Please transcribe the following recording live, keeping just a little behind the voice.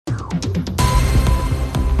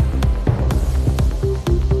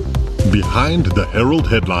Behind the Herald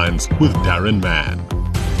Headlines with Darren Mann.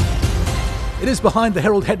 It is Behind the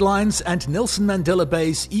Herald Headlines, and Nelson Mandela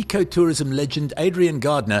Bay's ecotourism legend Adrian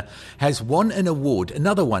Gardiner has won an award,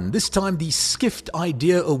 another one, this time the Skift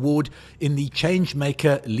Idea Award in the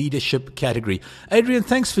Changemaker Leadership category. Adrian,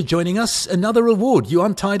 thanks for joining us. Another award. You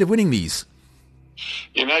aren't tired of winning these?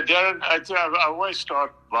 You know, Darren, I always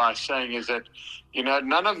start by saying is that, you know,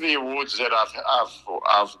 none of the awards that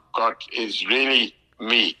I've got is really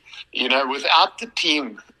me. You know, without the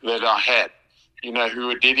team that I had, you know, who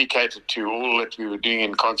were dedicated to all that we were doing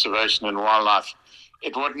in conservation and wildlife,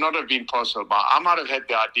 it would not have been possible. I might have had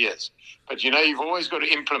the ideas, but, you know, you've always got to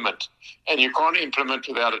implement, and you can't implement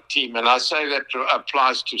without a team. And I say that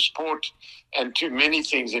applies to sport and to many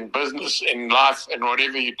things in business, in life, and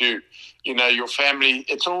whatever you do. You know, your family,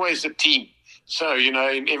 it's always a team. So, you know,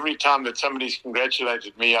 in every time that somebody's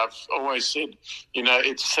congratulated me, I've always said, you know,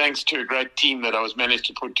 it's thanks to a great team that I was managed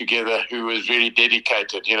to put together who was very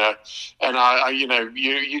dedicated, you know. And I you know,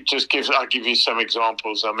 I'll give you some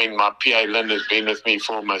examples. I mean, my PA Lynn has been with me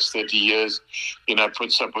for almost 30 years, you know,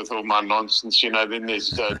 puts up with all my nonsense, you know. Then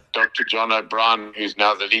there's Dr. John O'Brien, who's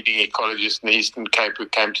now the leading ecologist in the Eastern Cape, who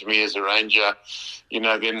came to me as a ranger. You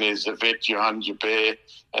know, then there's the vet, Johan Jabir.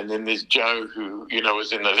 And then there's Joe, who, you know,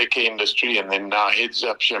 was in the liquor industry and then now heads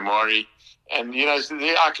up Shamwari. And, you know, so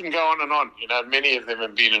I can go on and on. You know, many of them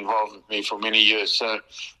have been involved with me for many years. So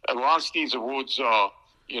whilst these awards are,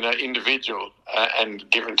 you know, individual and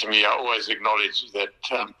given to me, I always acknowledge that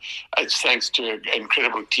it's thanks to an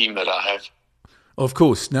incredible team that I have. Of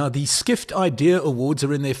course. Now, the Skift Idea Awards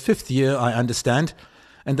are in their 5th year, I understand,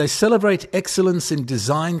 and they celebrate excellence in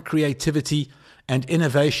design, creativity and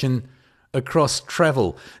innovation across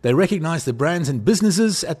travel. They recognize the brands and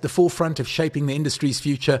businesses at the forefront of shaping the industry's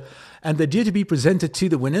future, and they're due to be presented to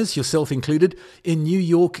the winners, yourself included, in New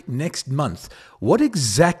York next month. What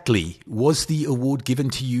exactly was the award given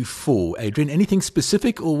to you for, Adrian? Anything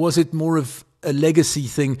specific, or was it more of a legacy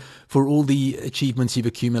thing for all the achievements you've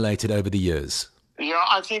accumulated over the years? Yeah,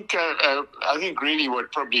 I think really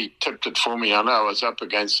what probably tipped it for me, I know I was up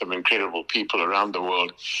against some incredible people around the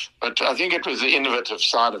world, but I think it was the innovative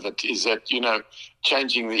side of it, is that, you know,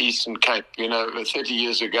 changing the Eastern Cape, you know, 30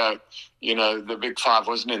 years ago, you know, the Big Five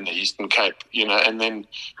wasn't in the Eastern Cape, you know, and then,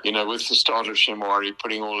 you know, with the start of Shamwari,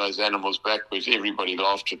 putting all those animals back, which everybody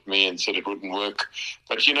laughed at me and said it wouldn't work.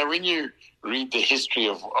 But, you know, when you read the history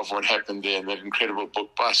of what happened there in that incredible book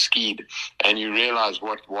by Skeed, and you realize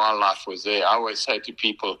what wildlife was there, I always say to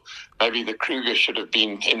people, maybe the Kruger should have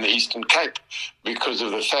been in the Eastern Cape, because of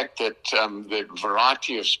the fact that the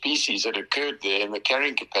variety of species that occurred there and the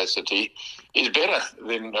carrying capacity is better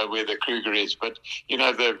than where the Kruger is. But, you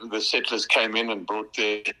know, the settlers came in and brought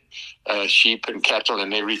their sheep and cattle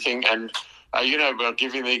and everything, and you know, I'll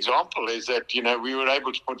give you the example is that, you know, we were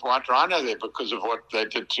able to put white rhino there because of what they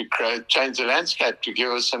did to change the landscape to give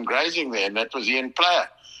us some grazing there, and that was Ian Player.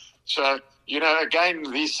 So, you know, again,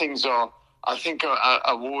 these things are, I think, a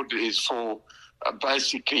award is for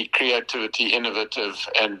basically creativity, innovative,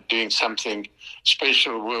 and doing something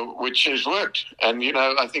special, which has worked. And, you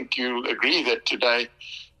know, I think you'll agree that today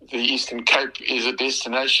the Eastern Cape is a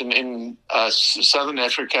destination in Southern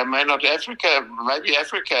Africa, maybe Africa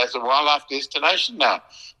as a wildlife destination now,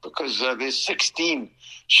 because there's 16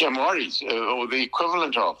 Shamwaris, or the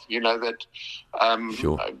equivalent of, you know, that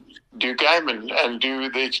do game and do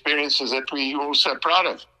the experiences that we're all so proud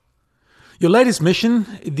of. Your latest mission,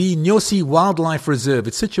 the Nyosi Wildlife Reserve.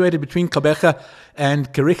 It's situated between Gqeberha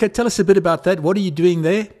and Kariega. Tell us a bit about that. What are you doing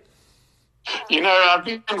there? You know, I've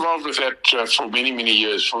been involved with that for many, many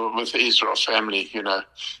years with the Israel family, you know,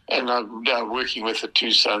 and I'm now working with the two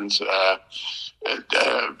sons, David,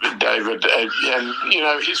 and, you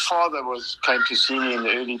know, his father came to see me in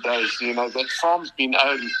the early days. You know, that farm's been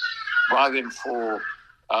owned by them for,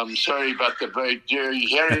 sorry about the bird, you're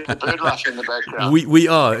hearing the bird life in the background. We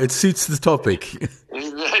are, it suits the topic.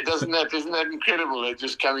 Isn't that incredible? They're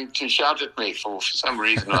just coming to shout at me for some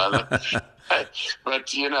reason or other.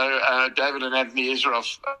 But, you know, David and Anthony Israel,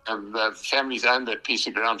 the families owned that piece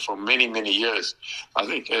of ground for many, many years. I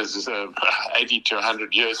think it was 80 to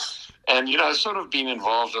 100 years. And, you know, I've sort of been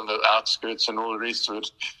involved on the outskirts and all the rest of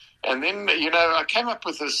it. And then, you know, I came up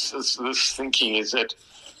with this thinking is that,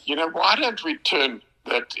 you know, why don't we turn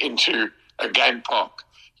that into a game park?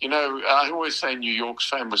 You know, I always say New York's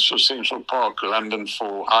famous for Central Park, London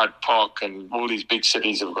for Hyde Park, and all these big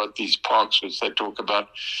cities have got these parks which they talk about.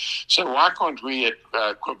 So why can't we at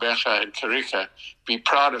Gqeberha and Kariega be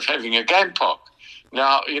proud of having a game park?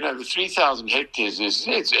 Now, the 3,000 hectares as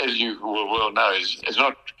you will well know, is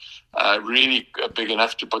not really big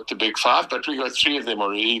enough to put the big five, but we've got three of them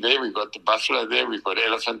already there. We've got the buffalo there, we've got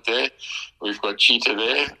elephant there, we've got cheetah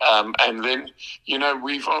there, and then,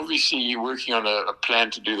 we've obviously working on a plan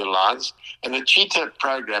to do the lions and the cheetah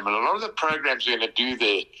program, and a lot of the programs we're going to do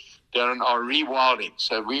there, Darren, are rewilding.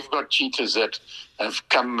 So we've got cheetahs that have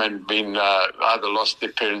come and been either lost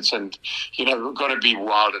their parents and, we've got to be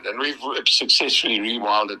wilded. And we've successfully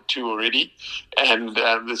rewilded two already. And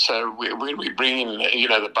so when we bring in,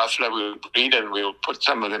 the buffalo, we'll breed and we'll put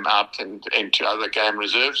some of them out into other game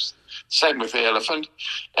reserves. Same with the elephant.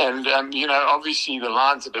 And, obviously the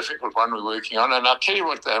lion's a difficult one we're working on. And I'll tell you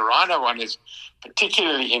what, the rhino one is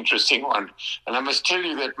particularly interesting one. And I must tell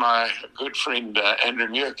you that my good friend Andrew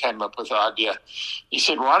Muir came up with the idea. He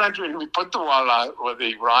said, why don't we, when we put the wildlife or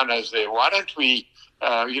the rhinos there, why don't we,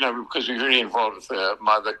 because we're very involved with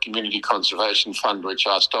the Community Conservation Fund, which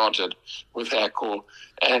I started with ACOR,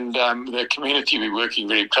 and the community we're working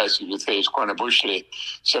very closely with there is Kwana Bushley.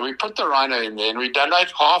 So we put the rhino in there and we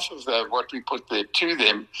donate half of what we put there to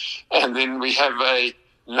them, and then we have a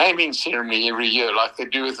naming ceremony every year like they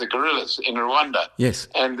do with the gorillas in Rwanda. Yes.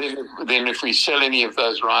 And then if we sell any of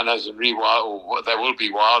those rhinos and rewild, or they will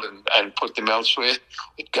be wild and put them elsewhere,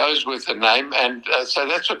 it goes with the name. And so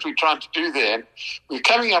that's what we're trying to do there. And we're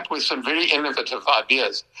coming up with some very innovative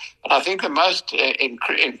ideas. And I think the most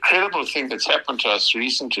incredible thing that's happened to us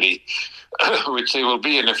recently, which there will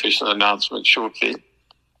be an official announcement shortly,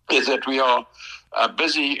 is that we are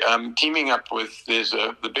busy teaming up with,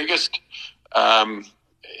 the biggest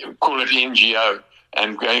call it NGO,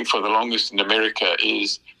 and going for the longest in America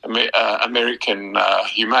is American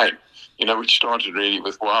Humane, which started really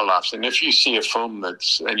with wildlife. And if you see a film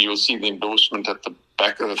and you'll see the endorsement at the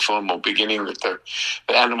back of the film or beginning that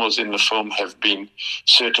the animals in the film have been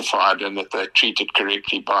certified and that they're treated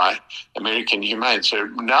correctly by American Humane. So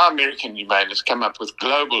now American Humane has come up with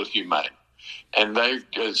Global Humane, and they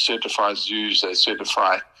certify zoos, they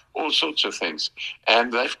certify all sorts of things.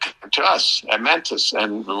 And they've come to us, Amantis,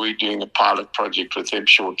 and we're doing a pilot project with them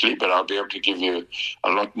shortly, but I'll be able to give you a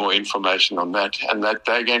lot more information on that. And that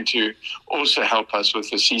they're going to also help us with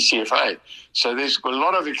the CCFA. So there's a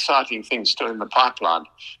lot of exciting things still in the pipeline.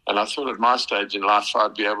 And I thought at my stage in life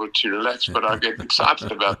I'd be able to relax, but I get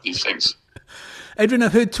excited about these things. Adrian,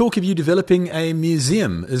 I've heard talk of you developing a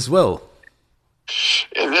museum as well.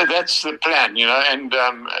 That's the plan, and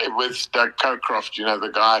with Doug Cocroft,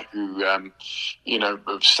 the guy who,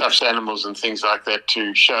 stuffs animals and things like that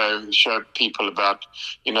to show people about,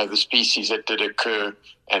 the species that did occur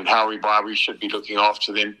and why we should be looking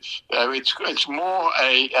after them. It's more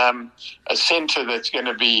a centre that's going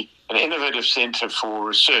to be an innovative centre for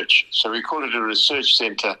research. So we call it a research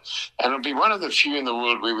centre, and it'll be one of the few in the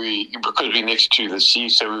world where because we're next to the sea,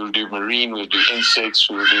 so we'll do marine, we'll do insects,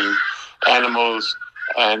 we'll do animals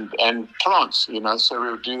and plants, so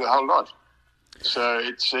we'll do the whole lot. So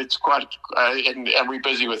it's quite, and we're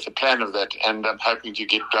busy with the plan of that, and I'm hoping to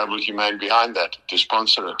get Global Humane behind that to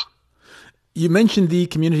sponsor it. You mentioned the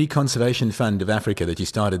Community Conservation Fund of Africa that you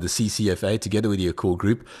started, the CCFA, together with your core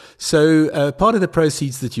group. So part of the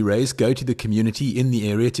proceeds that you raise go to the community in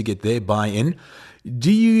the area to get their buy-in.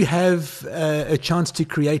 Do you have a chance to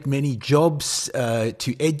create many jobs,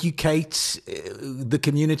 to educate the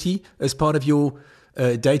community as part of your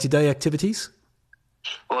day-to-day activities?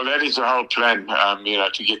 Well, that is the whole plan,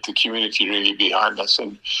 to get the community really behind us.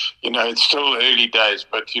 And, it's still early days,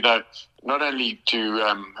 but, not only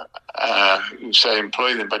to, say,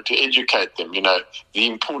 employ them, but to educate them, the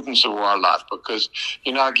importance of wildlife. Because,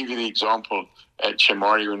 I'll give you the example at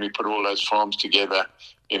Shamari when we put all those farms together.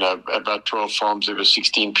 About 12 farms, there were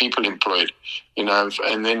 16 people employed,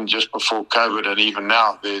 and then just before COVID and even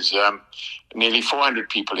now, there's nearly 400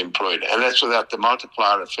 people employed. And that's without the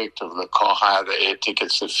multiplier effect of the car hire, the air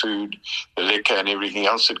tickets, the food, the liquor, and everything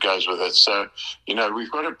else that goes with it. So,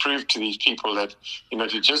 we've got to prove to these people that,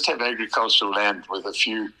 to just have agricultural land with a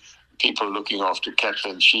few people looking after cattle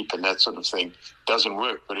and sheep and that sort of thing doesn't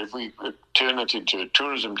work. But if we turn it into a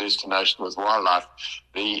tourism destination with wildlife,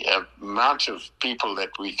 the amount of people that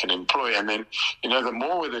we can employ, and then, the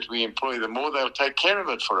more that we employ, the more they'll take care of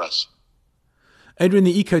it for us. Adrian,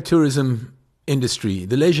 the ecotourism industry,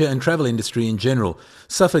 the leisure and travel industry in general,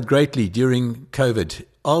 suffered greatly during COVID.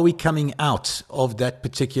 Are we coming out of that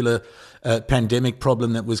particular pandemic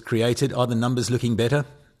problem that was created? Are the numbers looking better?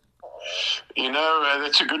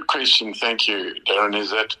 That's a good question. Thank you, Darren.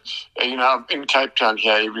 Is that, in Cape Town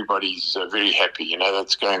here, everybody's very happy.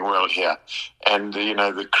 That's going well here. And,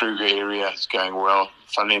 the Kruger area is going well.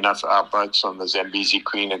 Funnily enough, our boats on the Zambezi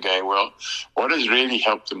Queen are going well. What has really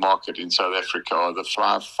helped the market in South Africa are the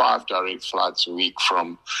five direct flights a week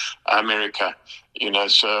from America.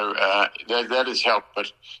 So that has helped.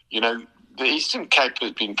 But, the Eastern Cape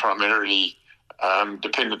has been primarily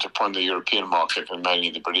dependent upon the European market and mainly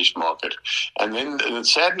the British market. And then the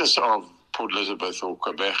sadness of Port Elizabeth or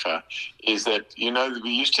Quebec is that, we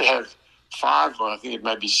used to have 5, or I think it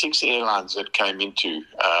may be 6 airlines that came into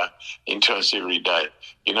us every day.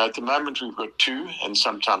 At the moment we've got 2 and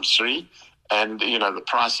sometimes 3. And, the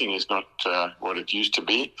pricing is not what it used to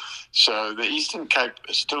be. So the Eastern Cape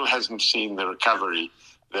still hasn't seen the recovery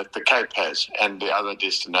that the Cape has and the other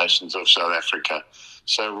destinations of South Africa.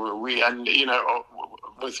 So with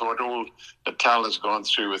what all Natal has gone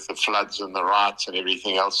through with the floods and the riots and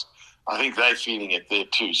everything else, I think they're feeling it there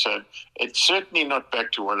too. So it's certainly not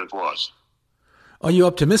back to what it was. Are you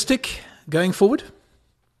optimistic going forward?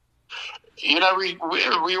 We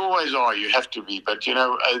always are. You have to be. But,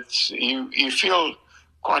 you feel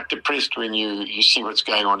quite depressed when you see what's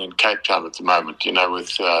going on in Cape Town at the moment,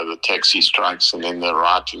 with the taxi strikes and then the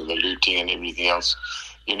rioting, the looting and everything else.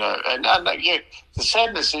 The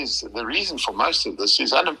sadness is the reason for most of this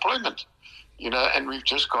is unemployment, and we've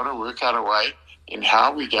just got to work out a way in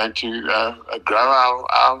how we're going to grow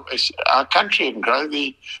our country and grow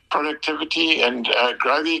the productivity and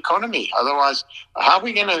grow the economy. Otherwise, how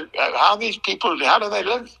these people, how do they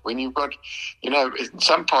live when you've got, in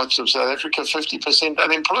some parts of South Africa, 50%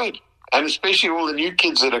 unemployed? And especially all the new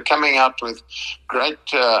kids that are coming out with great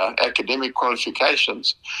academic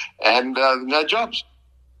qualifications and no jobs.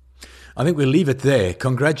 I think we'll leave it there.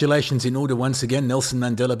 Congratulations in order once again, Nelson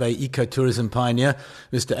Mandela Bay ecotourism pioneer,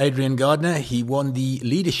 Mr. Adrian Gardiner. He won the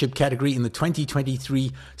leadership category in the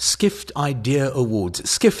 2023 Skift Idea Awards.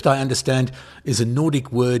 Skift, I understand, is a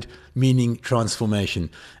Nordic word meaning transformation.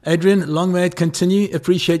 Adrian, long may it continue.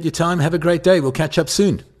 Appreciate your time. Have a great day. We'll catch up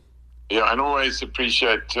soon. Yeah, and always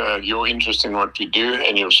appreciate your interest in what we do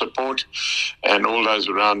and your support and all those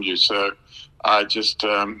around you. So I just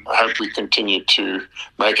hope we continue to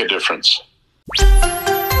make a difference.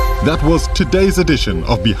 That was today's edition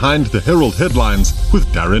of Behind the Herald Headlines with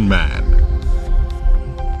Darren Mann.